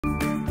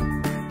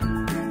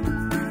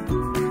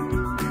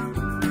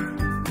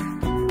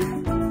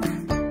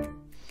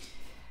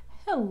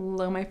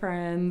Hello my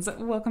friends,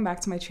 welcome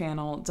back to my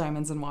channel,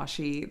 Diamonds and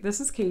Washi.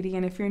 This is Katie,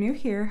 and if you're new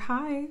here,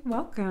 hi,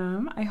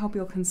 welcome. I hope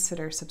you'll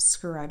consider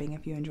subscribing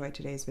if you enjoyed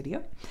today's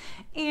video.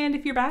 And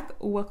if you're back,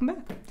 welcome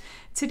back.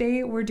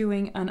 Today we're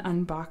doing an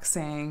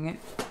unboxing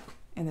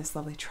in this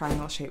lovely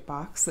triangle shaped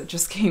box that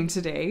just came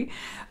today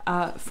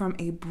from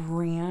a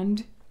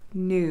brand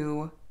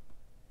new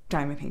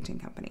diamond painting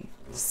company.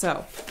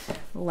 So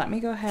let me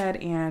go ahead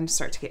and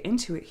start to get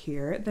into it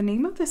here. The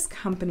name of this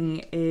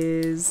company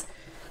is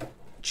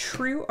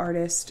True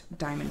Artist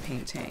Diamond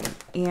Painting,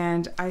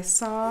 and I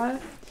saw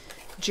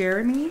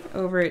Jeremy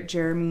over at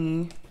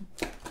Jeremy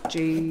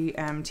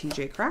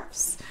JMTJ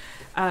Crafts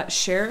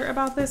share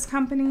about this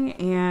company,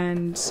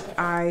 and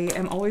I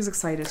am always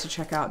excited to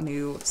check out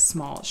new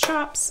small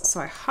shops. So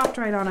I hopped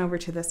right on over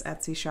to this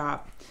Etsy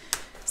shop,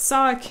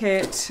 saw a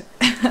kit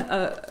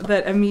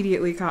that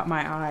immediately caught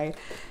my eye,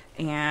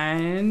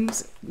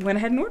 and went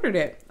ahead and ordered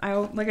it.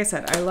 Like I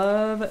said, I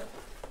love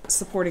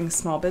supporting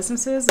small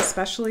businesses,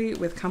 especially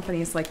with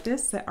companies like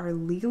this that are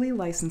legally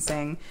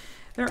licensing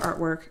their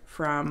artwork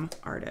from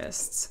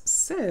artists.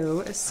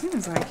 So as soon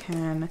as I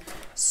can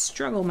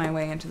struggle my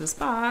way into this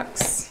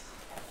box,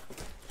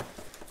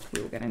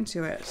 we will get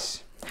into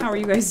it. How are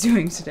you guys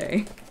doing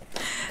today?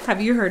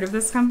 Have you heard of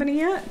this company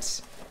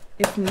yet?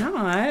 If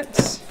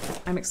not,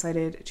 I'm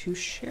excited to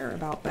share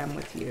about them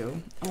with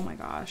you. Oh my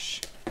gosh.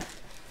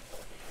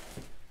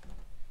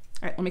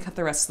 All right, let me cut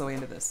the rest of the way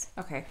into this.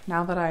 Okay,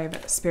 now that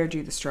I've spared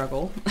you the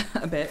struggle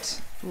a bit,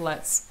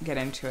 let's get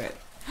into it.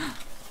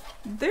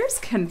 There's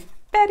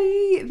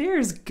confetti,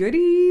 there's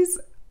goodies.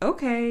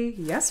 Okay,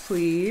 yes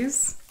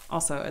please.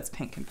 Also, it's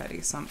pink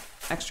confetti, so I'm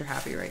extra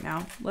happy right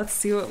now. Let's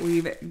see what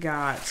we've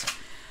got.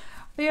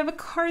 They have a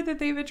card that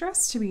they've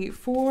addressed to me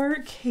for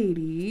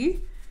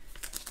Katie.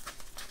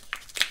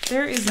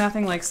 There is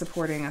nothing like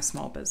supporting a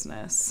small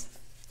business.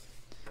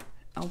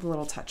 All the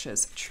little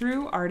touches.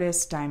 True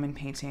Artist Diamond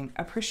Painting.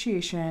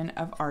 Appreciation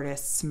of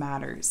artists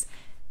matters.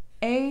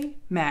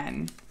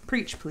 Amen.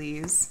 Preach,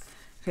 please.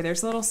 Okay,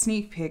 there's a little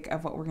sneak peek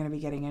of what we're going to be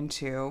getting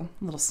into.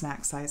 A little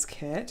snack size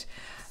kit.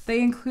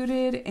 They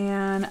included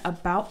an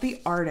About the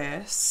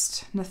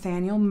Artist.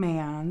 Nathaniel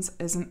Manns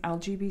is an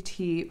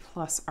LGBT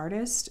plus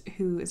artist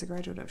who is a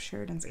graduate of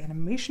Sheridan's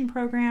animation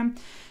program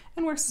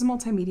and works as a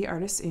multimedia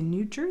artist in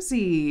New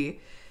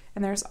Jersey.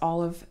 And there's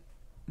all of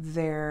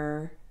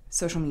their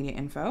social media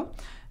info.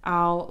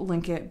 I'll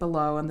link it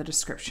below in the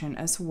description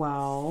as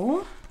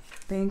well.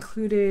 They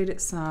included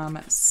some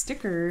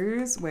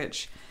stickers,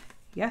 which,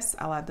 yes,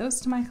 I'll add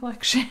those to my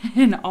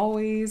collection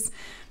always.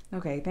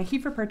 Okay, thank you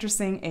for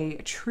purchasing a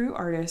True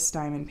Artist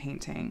Diamond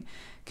Painting.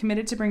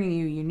 Committed to bringing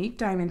you unique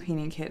diamond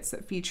painting kits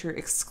that feature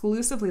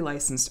exclusively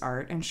licensed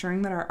art,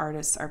 ensuring that our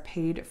artists are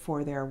paid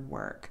for their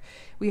work.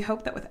 We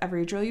hope that with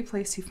every drill you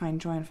place, you find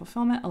joy and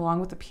fulfillment,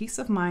 along with the peace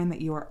of mind that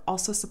you are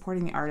also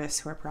supporting the artists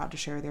who are proud to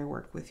share their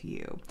work with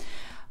you.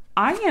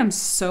 I am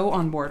so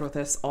on board with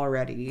this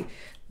already.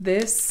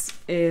 This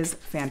is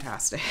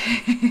fantastic.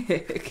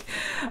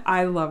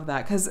 I love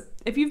that, because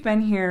if you've been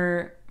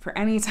here for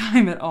any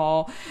time at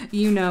all,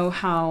 you know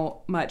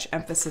how much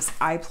emphasis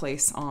I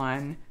place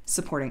on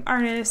supporting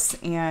artists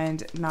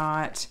and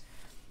not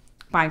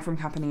buying from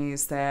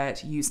companies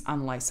that use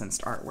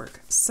unlicensed artwork.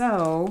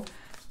 So,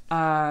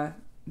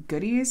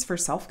 goodies for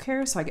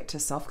self-care, so I get to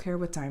self-care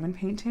with diamond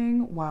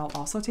painting while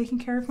also taking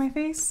care of my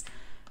face.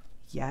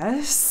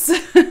 Yes.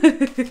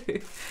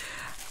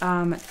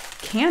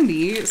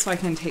 Candy, so I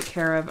can take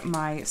care of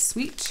my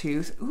sweet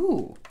tooth.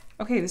 Ooh.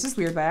 Okay, this is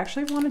weird, but I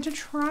actually wanted to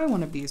try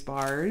one of these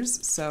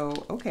bars,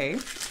 so okay.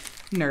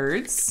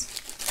 Nerds.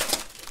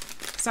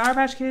 Sour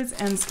Patch Kids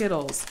and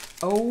Skittles.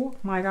 Oh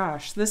my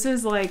gosh, this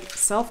is like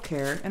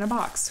self-care in a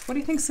box. What do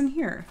you think's in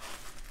here?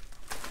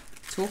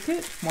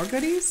 Toolkit? More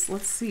goodies?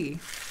 Let's see.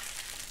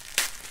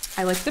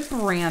 I like the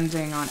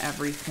branding on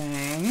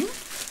everything.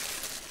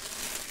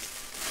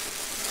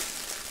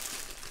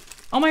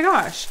 Oh my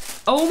gosh.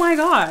 Oh my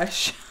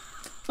gosh.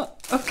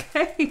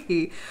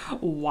 Okay,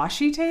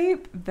 washi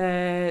tape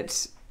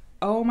that,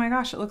 oh my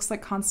gosh, it looks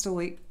like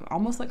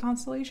almost like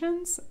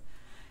constellations.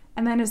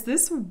 And then is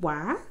this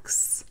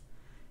wax?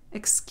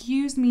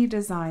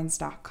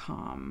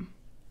 ExcuseMeDesigns.com.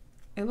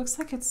 It looks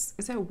like is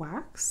it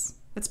wax?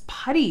 It's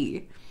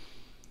putty.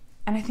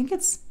 And I think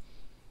it's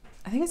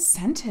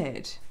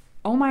scented.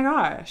 Oh my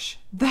gosh,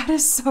 that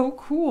is so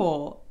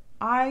cool.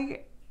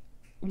 I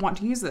want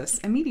to use this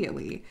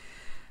immediately.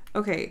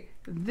 Okay,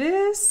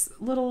 this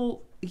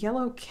little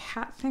yellow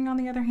cat thing, on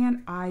the other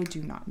hand, I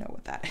do not know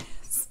what that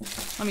is.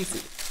 Let me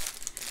see.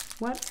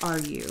 What are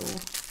you?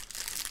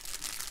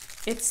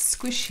 It's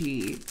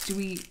squishy.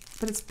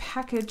 But it's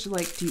packaged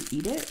like, do you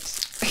eat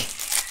it?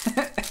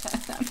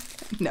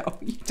 No,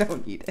 you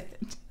don't eat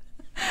it.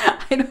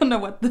 I don't know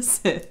what this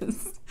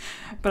is,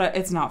 but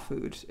it's not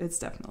food. It's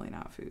definitely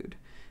not food,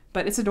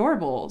 but it's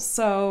adorable.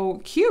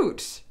 So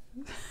cute.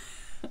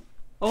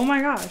 Oh my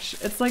gosh,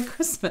 it's like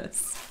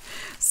Christmas.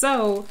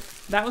 So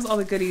that was all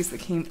the goodies that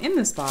came in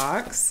this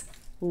box.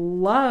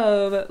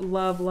 Love,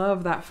 love,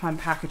 love that fun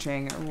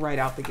packaging right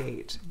out the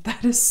gate.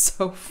 That is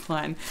so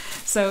fun.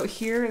 So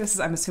here, this is,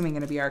 I'm assuming,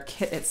 going to be our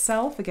kit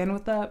itself, again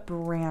with the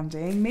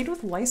branding, made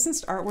with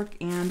licensed artwork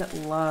and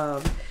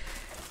love.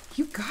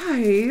 You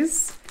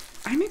guys,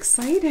 I'm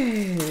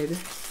excited.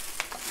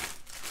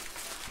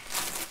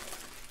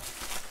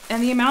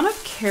 And the amount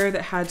of care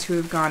that had to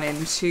have gone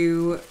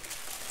into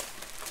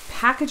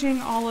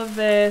packaging all of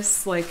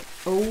this, like,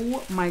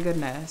 oh my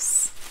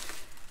goodness.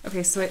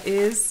 Okay, so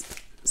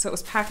it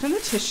was packed in the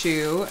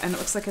tissue, and it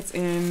looks like it's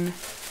in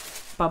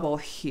bubble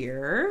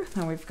here.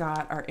 Now we've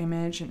got our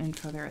image and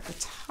info there at the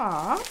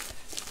top.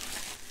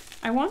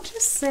 I want to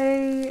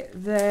say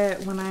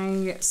that when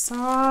I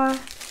saw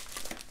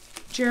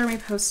Jeremy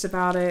post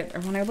about it,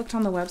 or when I looked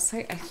on the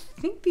website, I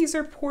think these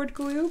are poured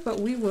glue, but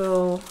we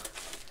will,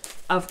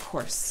 of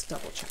course,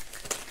 double check.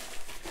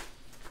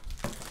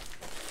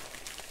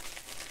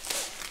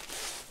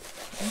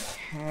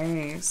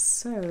 Okay,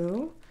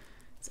 so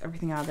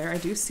everything out of there. I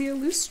do see a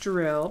loose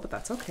drill, but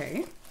that's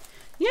okay.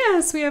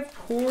 Yes, we have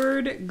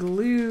poured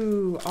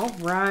glue. All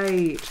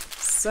right.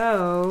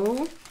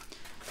 So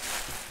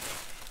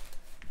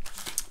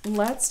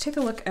let's take a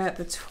look at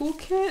the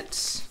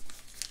toolkit,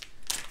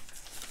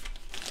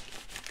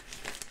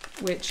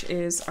 which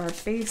is our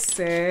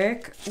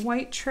basic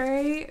white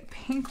tray,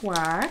 pink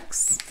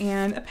wax,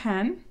 and a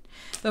pen.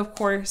 Though, of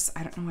course,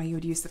 I don't know why you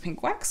would use the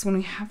pink wax when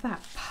we have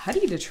that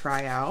putty to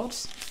try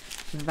out.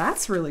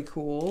 That's really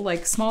cool.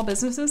 Like small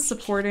businesses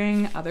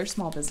supporting other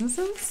small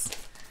businesses.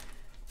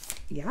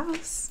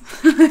 Yes.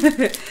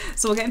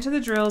 So we'll get into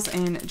the drills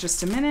in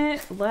just a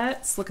minute.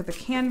 Let's look at the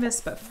canvas,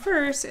 but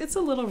first it's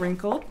a little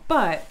wrinkled,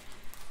 but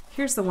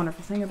here's the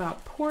wonderful thing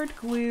about poured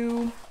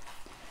glue.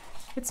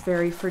 It's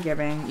very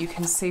forgiving. You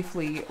can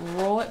safely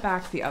roll it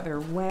back the other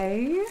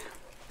way.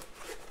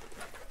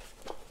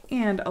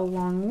 And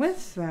along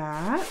with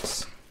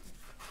that,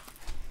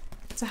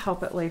 to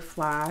help it lay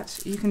flat,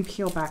 you can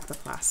peel back the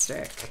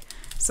plastic.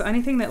 So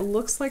anything that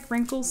looks like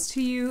wrinkles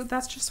to you,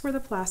 that's just where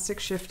the plastic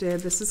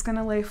shifted. This is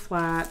gonna lay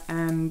flat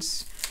and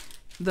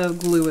the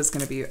glue is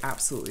gonna be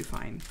absolutely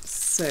fine.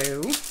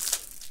 So,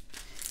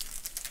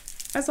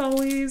 as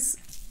always,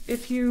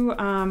 if you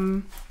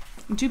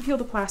do peel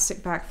the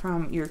plastic back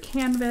from your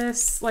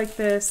canvas like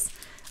this,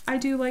 I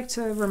do like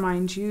to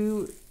remind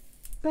you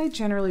that I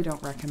generally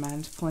don't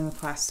recommend pulling the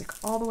plastic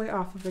all the way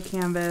off of the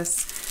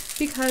canvas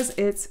because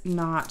it's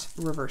not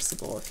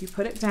reversible. If you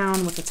put it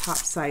down with the top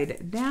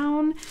side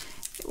down,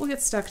 it will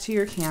get stuck to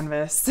your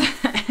canvas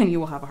and you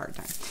will have a hard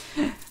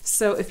time.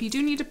 So if you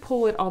do need to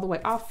pull it all the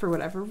way off for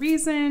whatever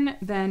reason,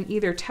 then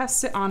either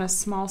test it on a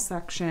small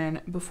section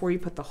before you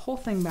put the whole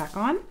thing back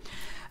on,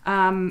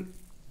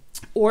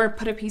 or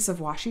put a piece of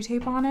washi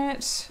tape on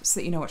it so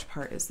that you know which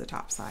part is the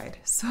top side.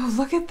 So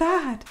look at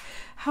that.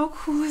 How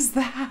cool is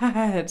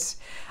that?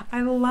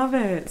 I love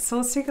it. So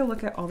let's take a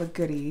look at all the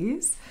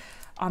goodies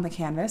on the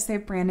canvas. They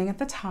have branding at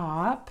the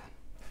top.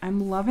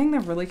 I'm loving the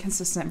really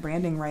consistent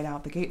branding right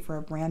out the gate for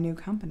a brand new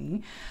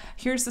company.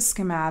 Here's the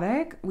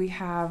schematic. We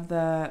have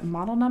the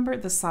model number,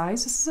 the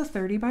size. This is a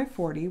 30 by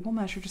 40. We'll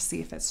measure to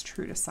see if it's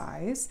true to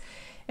size.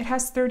 It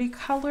has 30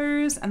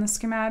 colors, and the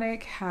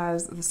schematic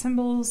has the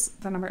symbols,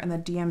 the number, and the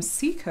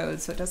DMC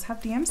code. So it does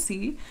have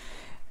DMC.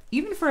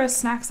 Even for a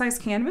snack size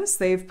canvas,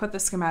 they've put the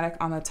schematic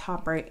on the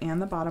top right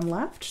and the bottom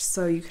left,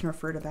 so you can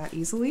refer to that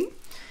easily.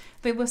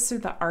 They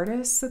listed the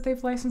artists that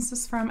they've licensed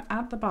this from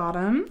at the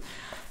bottom.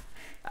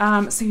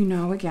 So you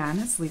know, again,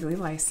 it's legally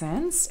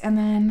licensed. And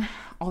then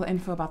all the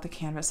info about the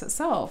canvas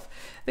itself.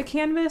 The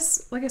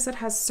canvas, like I said,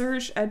 has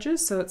serge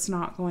edges, so it's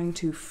not going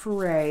to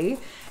fray.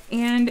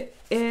 And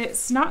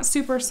it's not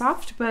super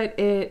soft, but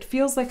it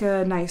feels like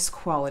a nice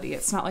quality.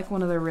 It's not like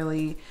one of the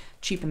really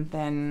cheap and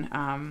thin,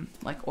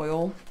 like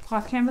oil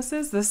cloth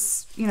canvases.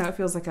 This, you know, it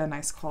feels like a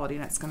nice quality,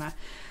 and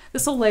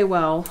this will lay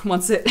well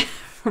once it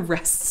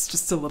rests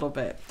just a little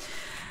bit.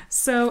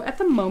 So at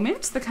the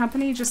moment, the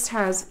company just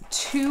has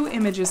 2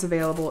 images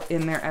available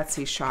in their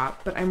Etsy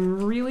shop, but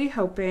I'm really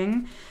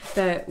hoping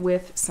that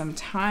with some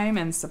time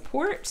and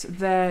support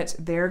that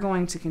they're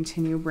going to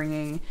continue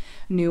bringing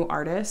new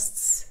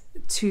artists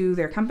to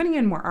their company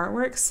and more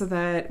artwork so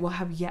that we'll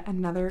have yet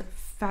another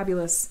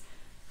fabulous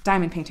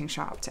diamond painting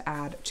shop to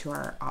add to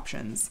our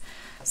options.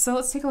 So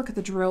let's take a look at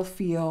the drill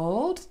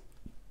field.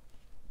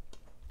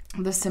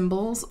 The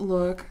symbols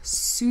look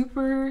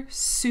super,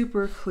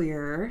 super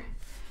clear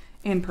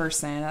in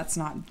person. That's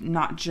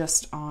not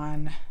just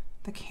on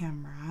the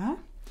camera.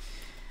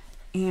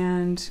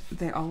 And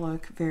they all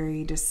look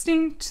very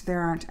distinct. There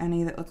aren't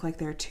any that look like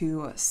they're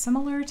too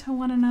similar to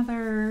one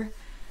another.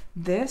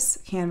 This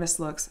canvas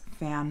looks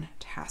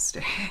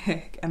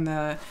fantastic. And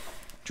the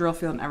drill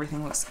field and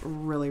everything looks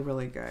really,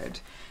 really good.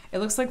 It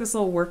looks like this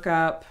will work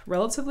up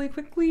relatively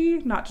quickly,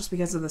 not just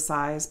because of the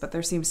size, but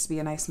there seems to be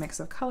a nice mix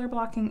of color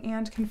blocking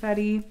and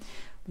confetti.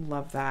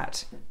 Love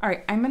that. All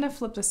right, I'm gonna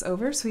flip this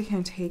over so we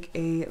can take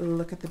a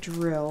look at the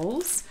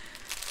drills.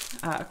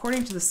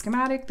 According to the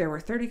schematic, there were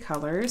 30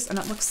 colors, and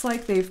it looks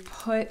like they've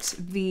put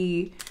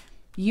the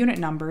unit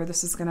number.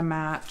 This is gonna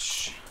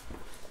match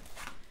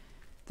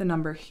the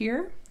number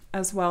here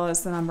as well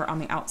as the number on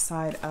the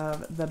outside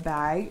of the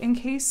bag in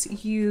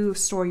case you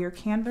store your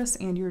canvas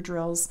and your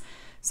drills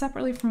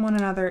separately from one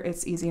another.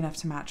 It's easy enough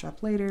to match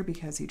up later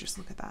because you just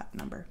look at that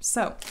number.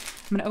 So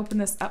I'm going to open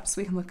this up so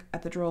we can look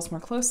at the drills more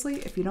closely.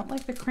 If you don't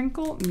like the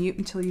crinkle, mute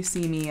until you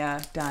see me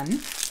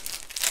done.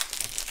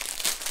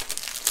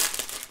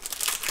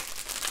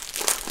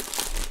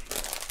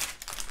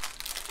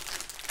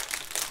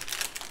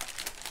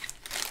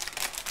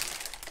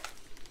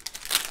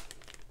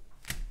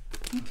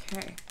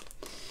 Okay.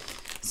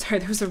 Sorry,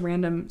 there was a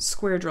random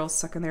square drill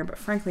stuck in there, but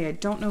frankly, I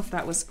don't know if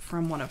that was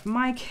from one of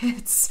my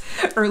kits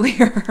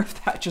earlier, or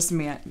if that just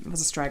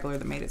was a straggler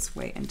that made its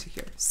way into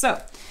here.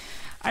 So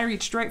I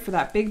reached right for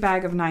that big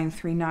bag of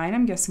 939.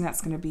 I'm guessing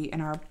that's going to be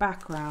in our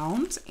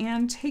background.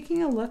 And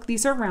taking a look,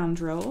 these are round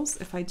drills,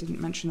 if I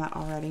didn't mention that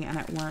already and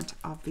it weren't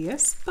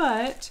obvious,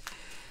 but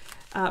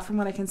from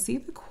what I can see,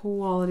 the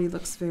quality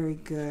looks very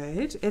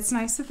good. It's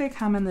nice that they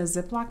come in the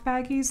Ziploc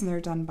baggies and they're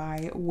done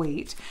by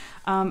weight.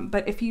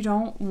 But if you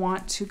don't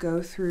want to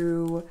go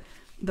through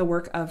the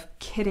work of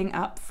kitting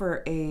up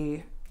for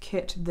a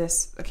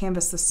canvas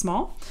this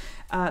small,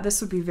 this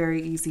would be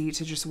very easy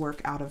to just work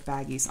out of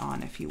baggies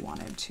on if you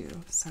wanted to.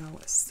 So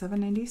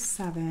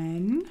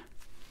 $7.97,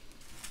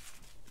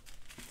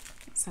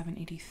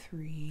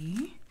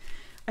 $7.83.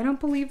 I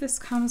don't believe this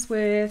comes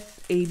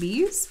with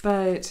ABs,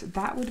 but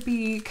that would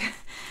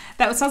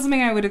sound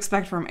something I would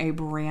expect from a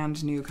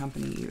brand new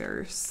company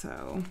either.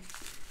 So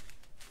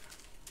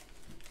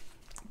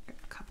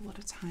a couple at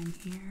a time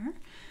here.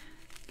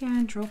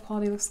 Again, drill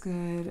quality looks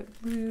good.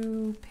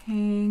 Blue,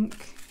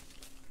 pink.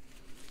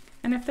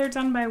 And if they're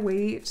done by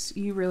weight,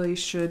 you really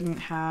shouldn't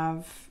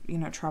have,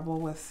 trouble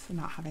with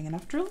not having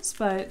enough drills,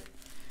 but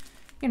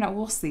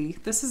we'll see.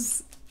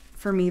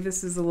 For me,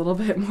 this is a little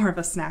bit more of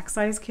a snack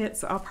size kit,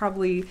 so I'll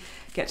probably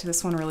get to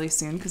this one really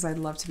soon because I'd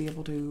love to be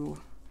able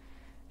to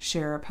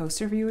share a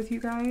poster view with you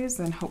guys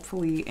and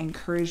hopefully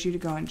encourage you to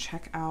go and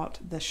check out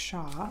the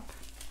shop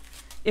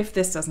if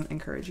this doesn't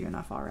encourage you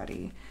enough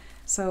already.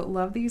 So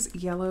love these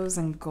yellows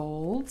and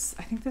golds.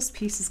 I think this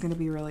piece is going to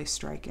be really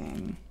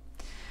striking.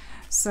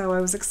 So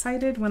I was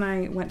excited when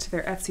I went to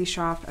their Etsy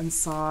shop and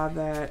saw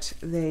that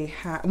they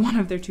had one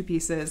of their two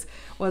pieces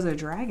was a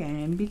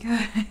dragon,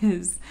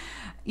 because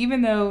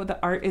even though the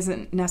art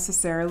isn't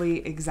necessarily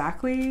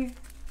exactly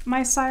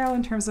my style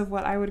in terms of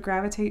what I would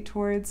gravitate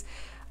towards,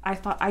 I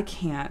thought I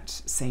can't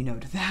say no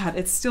to that.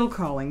 It's still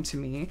calling to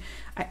me.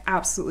 I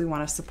absolutely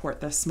want to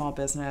support this small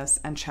business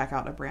and check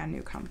out a brand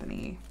new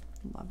company.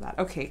 Love that.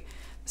 Okay,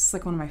 this is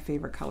like one of my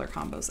favorite color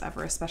combos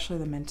ever, especially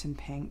the mint and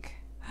pink.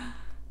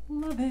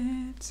 Love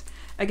it.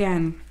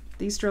 Again,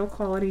 these drill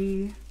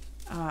quality,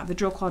 the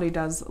drill quality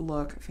does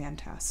look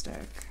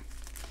fantastic.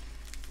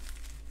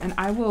 And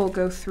I will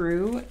go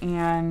through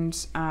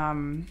and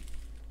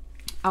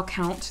I'll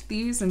count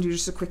these and do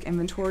just a quick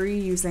inventory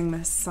using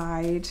the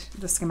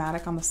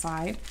schematic on the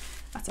side.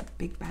 That's a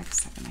big bag,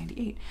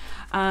 $7.98.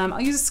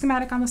 I'll use a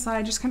schematic on the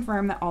side, just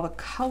confirm that all the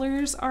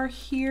colors are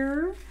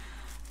here.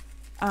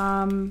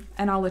 And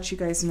I'll let you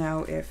guys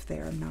know if they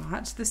are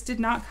not. This did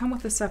not come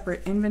with a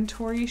separate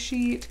inventory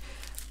sheet,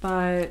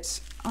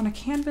 but on a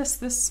canvas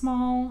this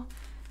small,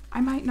 I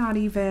might not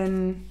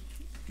even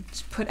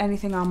put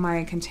anything on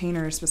my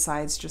containers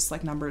besides just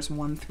like numbers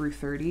 1 through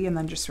 30 and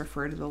then just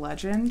refer to the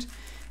legend.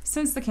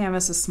 Since the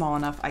canvas is small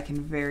enough, I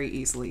can very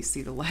easily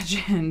see the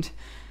legend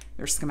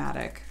or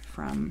schematic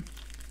from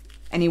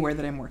anywhere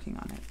that I'm working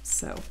on it.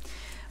 So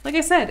like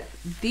I said,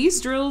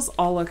 these drills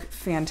all look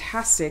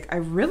fantastic. I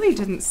really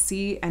didn't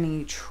see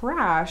any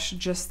trash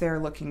just there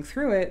looking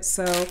through it,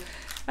 so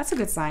that's a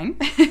good sign.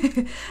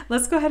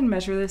 Let's go ahead and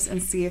measure this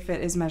and see if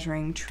it is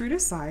measuring true to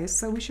size.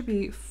 So we should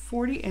be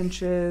 40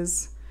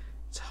 inches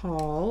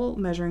tall,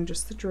 measuring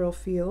just the drill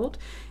field,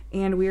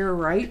 and we are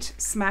right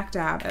smack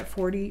dab at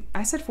 40,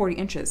 I said 40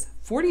 inches,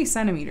 40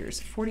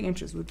 centimeters. 40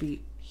 inches would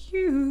be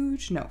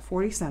huge. No,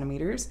 40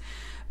 centimeters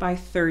by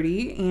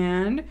 30,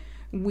 and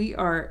we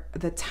are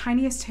the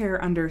tiniest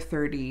hair under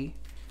 30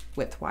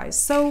 width-wise.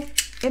 So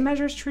it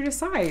measures true to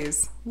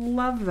size.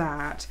 Love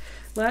that.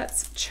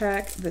 Let's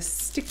check the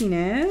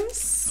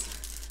stickiness.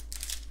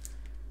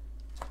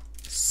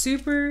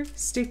 Super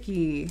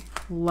sticky.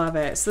 Love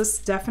it. So this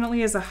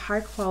definitely is a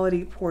high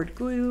quality poured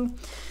glue.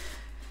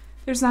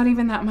 There's not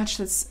even that much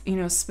that's,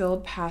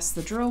 spilled past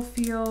the drill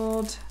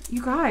field.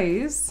 You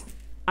guys,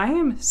 I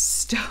am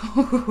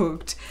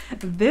stoked.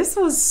 This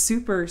was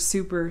super,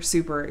 super,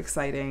 super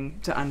exciting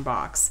to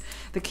unbox.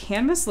 The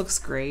canvas looks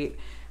great.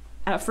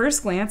 At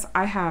first glance,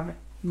 I have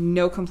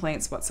no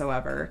complaints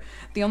whatsoever.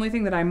 The only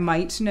thing that I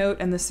might note,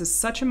 and this is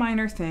such a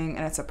minor thing,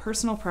 and it's a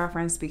personal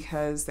preference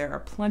because there are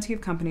plenty of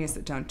companies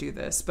that don't do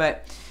this,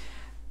 but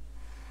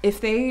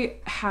if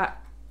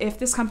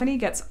this company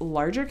gets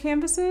larger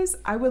canvases,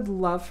 I would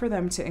love for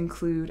them to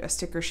include a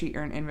sticker sheet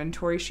or an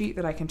inventory sheet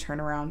that I can turn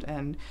around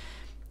and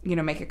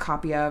make a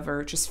copy of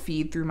or just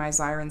feed through my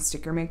Xyron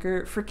sticker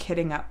maker for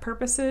kitting up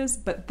purposes.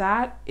 But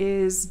that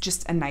is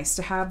just a nice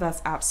to have.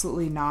 That's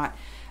absolutely not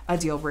a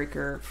deal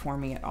breaker for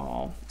me at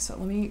all. So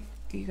let me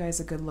you guys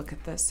a good look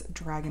at this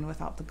dragon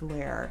without the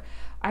glare.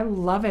 I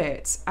love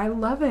it. I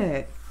love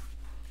it.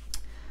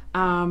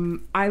 I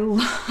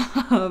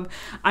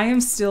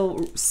am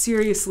still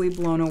seriously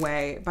blown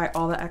away by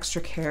all the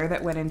extra care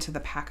that went into the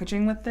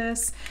packaging with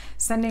this.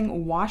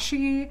 Sending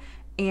washi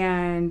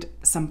and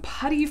some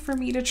putty for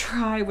me to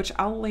try, which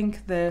I'll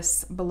link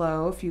this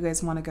below if you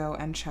guys want to go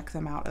and check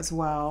them out as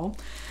well.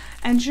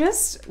 And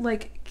just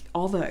like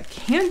all the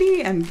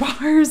candy and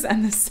bars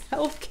and the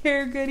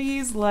self-care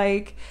goodies,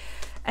 like,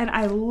 and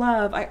I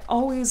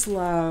always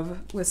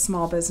love with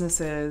small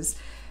businesses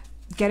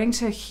getting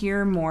to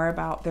hear more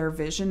about their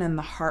vision and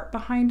the heart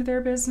behind their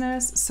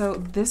business. So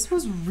this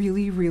was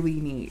really,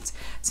 really neat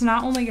to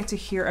not only get to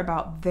hear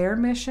about their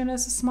mission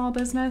as a small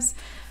business,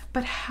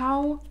 but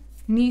how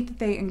neat that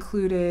they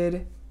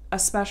included a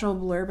special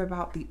blurb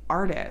about the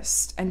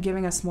artist and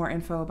giving us more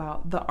info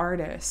about the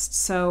artist.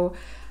 So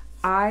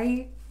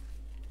I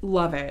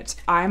love it.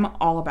 I'm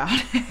all about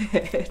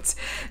it.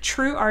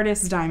 True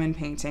Artist Diamond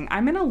Painting.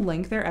 I'm going to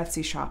link their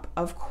Etsy shop,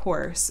 of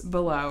course,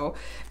 below.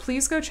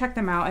 Please go check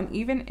them out. And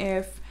even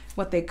if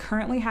what they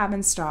currently have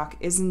in stock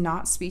is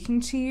not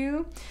speaking to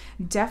you,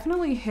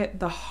 definitely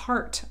hit the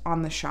heart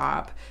on the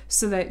shop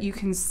so that you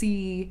can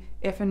see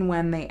if and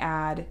when they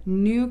add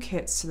new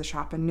kits to the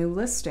shop and new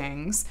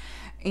listings.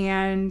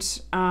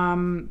 And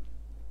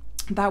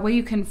that way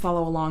you can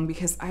follow along,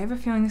 because I have a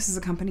feeling this is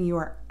a company you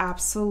are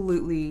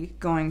absolutely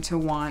going to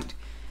want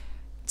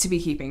to be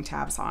keeping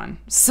tabs on.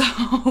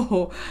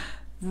 So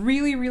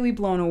really, really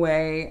blown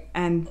away,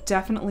 and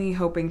definitely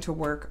hoping to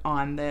work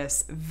on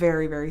this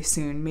very, very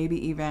soon,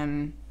 maybe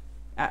even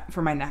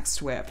for my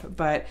next whip.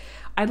 But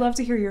I'd love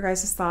to hear your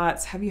guys'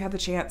 thoughts. Have you had the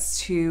chance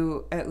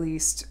to at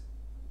least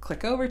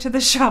click over to the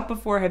shop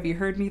before? Have you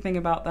heard anything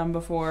about them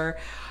before?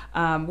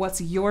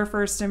 What's your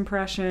first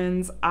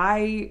impressions?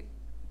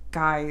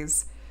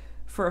 Guys,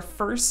 for a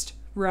first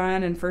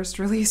run and first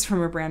release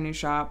from a brand new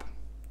shop,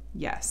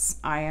 yes,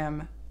 I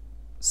am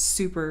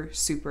super,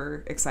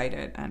 super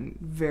excited and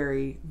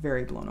very,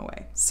 very blown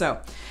away.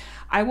 So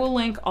I will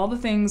link all the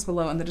things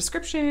below in the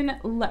description.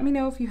 Let me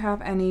know if you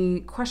have any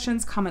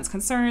questions, comments,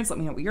 concerns. Let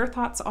me know what your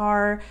thoughts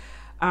are.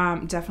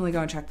 Definitely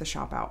go and check the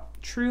shop out.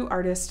 True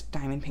Artist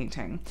Diamond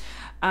Painting.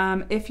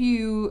 If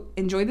you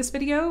enjoyed this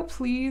video,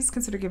 please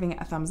consider giving it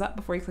a thumbs up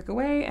before you click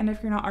away. And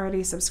if you're not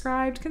already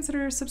subscribed,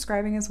 consider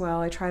subscribing as well.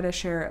 I try to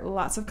share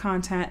lots of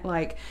content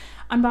like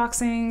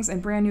unboxings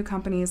and brand new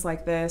companies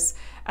like this,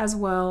 as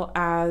well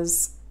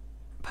as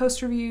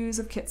post reviews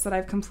of kits that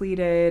I've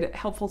completed,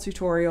 helpful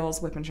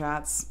tutorials, whip and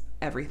chats,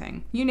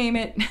 everything. You name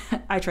it,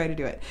 I try to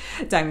do it,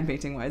 diamond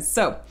painting wise.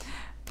 So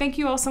thank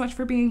you all so much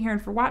for being here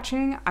and for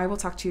watching. I will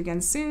talk to you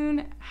again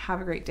soon. Have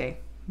a great day.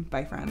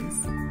 Bye,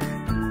 friends.